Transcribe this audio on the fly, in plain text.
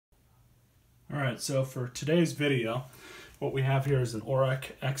Alright, so for today's video, what we have here is an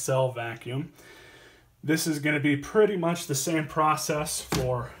Oreck XL vacuum. This is going to be pretty much the same process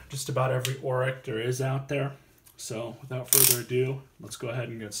for just about every Oreck there is out there. So without further ado, let's go ahead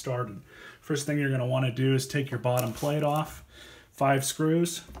and get started. First thing you're going to want to do is take your bottom plate off, 5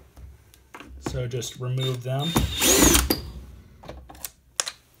 screws. So just remove them.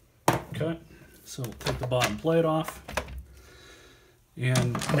 Okay, so we'll take the bottom plate off.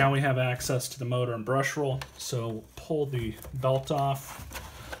 And now we have access to the motor and brush roll. So we'll pull the belt off,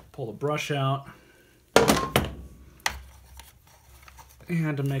 pull the brush out.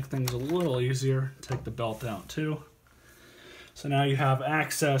 And to make things a little easier, take the belt out too. So now you have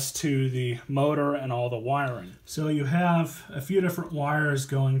access to the motor and all the wiring. So you have a few different wires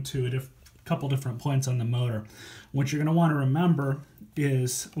going to a couple different points on the motor. What you're going to want to remember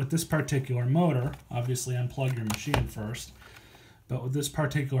is with this particular motor, obviously unplug your machine first. But with this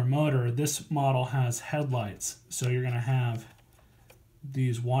particular motor, this model has headlights. So you're going to have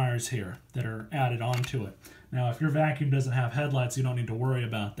these wires here that are added onto it. Now, if your vacuum doesn't have headlights, you don't need to worry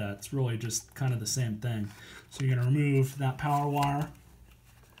about that. It's really just kind of the same thing. So you're going to remove that power wire.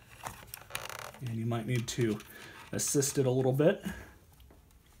 And you might need to assist it a little bit.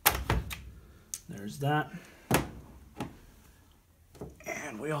 There's that.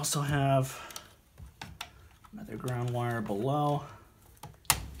 And we also have another ground wire below.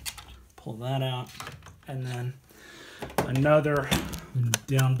 Pull that out, and then another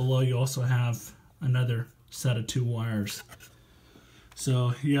down below. You also have another set of 2 wires.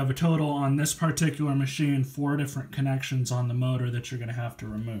 So you have a total on this particular machine 4 different connections on the motor that you're going to have to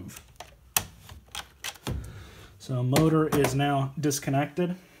remove. So motor is now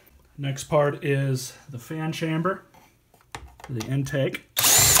disconnected. Next part is the fan chamber, the intake,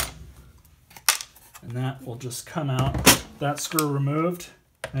 and that will just come out. That screw removed.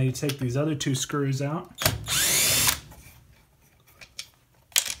 Now you take these other 2 screws out.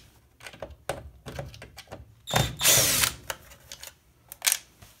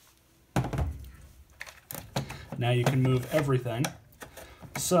 Now you can move everything.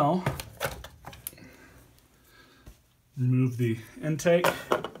 So, remove the intake.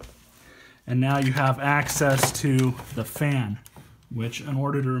 And now you have access to the fan, which in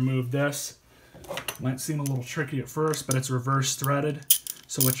order to remove this, might seem a little tricky at first, but it's reverse threaded.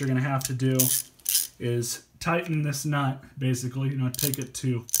 So what you're going to have to do is tighten this nut, basically, take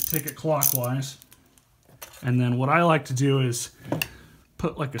it clockwise. And then what I like to do is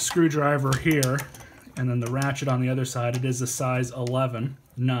put like a screwdriver here, and then the ratchet on the other side. It is a size 11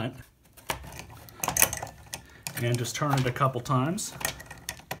 nut. And just turn it a couple times.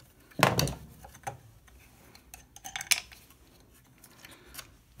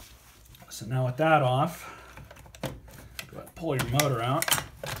 So now with that off, go ahead and pull your motor out.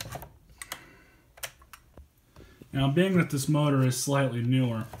 Now, being that this motor is slightly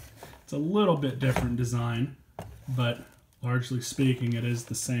newer, it's a little bit different design, but largely speaking, it is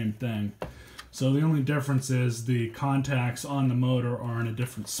the same thing. So the only difference is the contacts on the motor are in a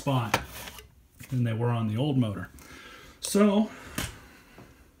different spot than they were on the old motor. So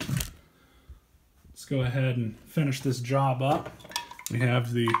let's go ahead and finish this job up. We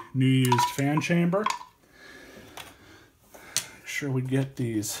have the new used fan chamber. Make sure we get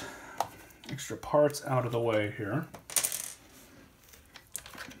these extra parts out of the way here.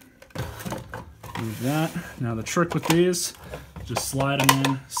 Move that. Now the trick with these, just slide them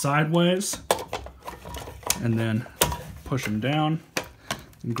in sideways and then push them down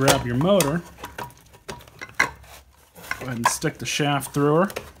and grab your motor. Go ahead and stick the shaft through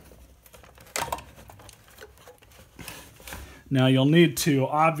her. Now you'll need to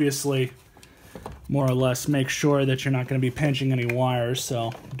obviously more or less make sure that you're not going to be pinching any wires,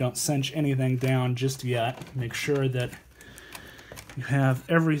 so don't cinch anything down just yet. Make sure that you have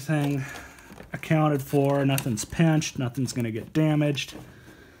everything accounted for, nothing's pinched, nothing's going to get damaged.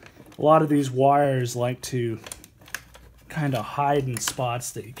 A lot of these wires like to kind of hide in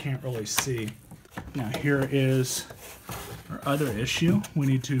spots that you can't really see. Now here is our other issue. We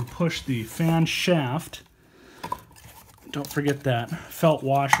need to push the fan shaft. Don't forget that felt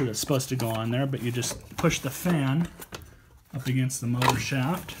washer that's supposed to go on there, but you just push the fan up against the motor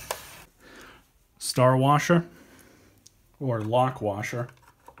shaft. Star washer or lock washer.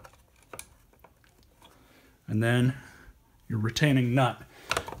 And then your retaining nut.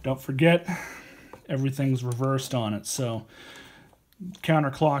 Don't forget, everything's reversed on it, so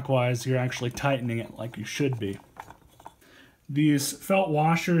counterclockwise, you're actually tightening it like you should be. These felt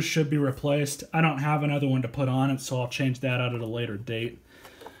washers should be replaced. I don't have another one to put on it, so I'll change that out at a later date.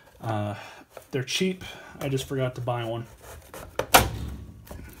 They're cheap. I just forgot to buy one.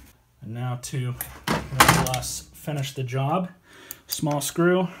 And now to more or less finish the job, small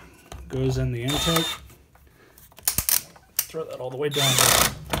screw goes in the intake. Throw that all the way down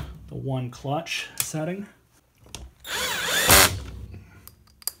to the 1 clutch setting.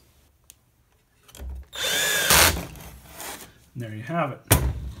 And there you have it.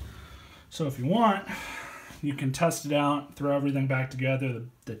 So if you want, you can test it out, throw everything back together,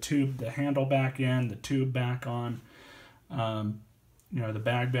 the tube, the handle back in, the tube back on, the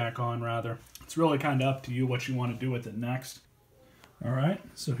bag back on rather. It's really kind of up to you what you want to do with it next. All right,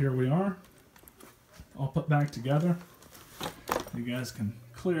 so here we are, all put back together. You guys can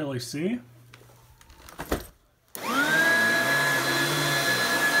clearly see.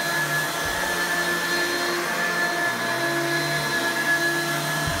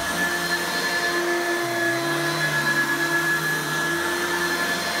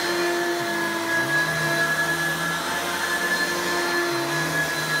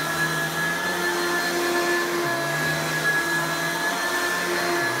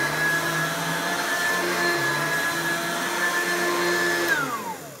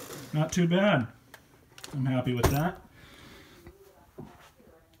 Not too bad. I'm happy with that.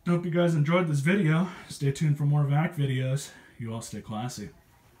 Hope you guys enjoyed this video. Stay tuned for more vac videos. You all stay classy.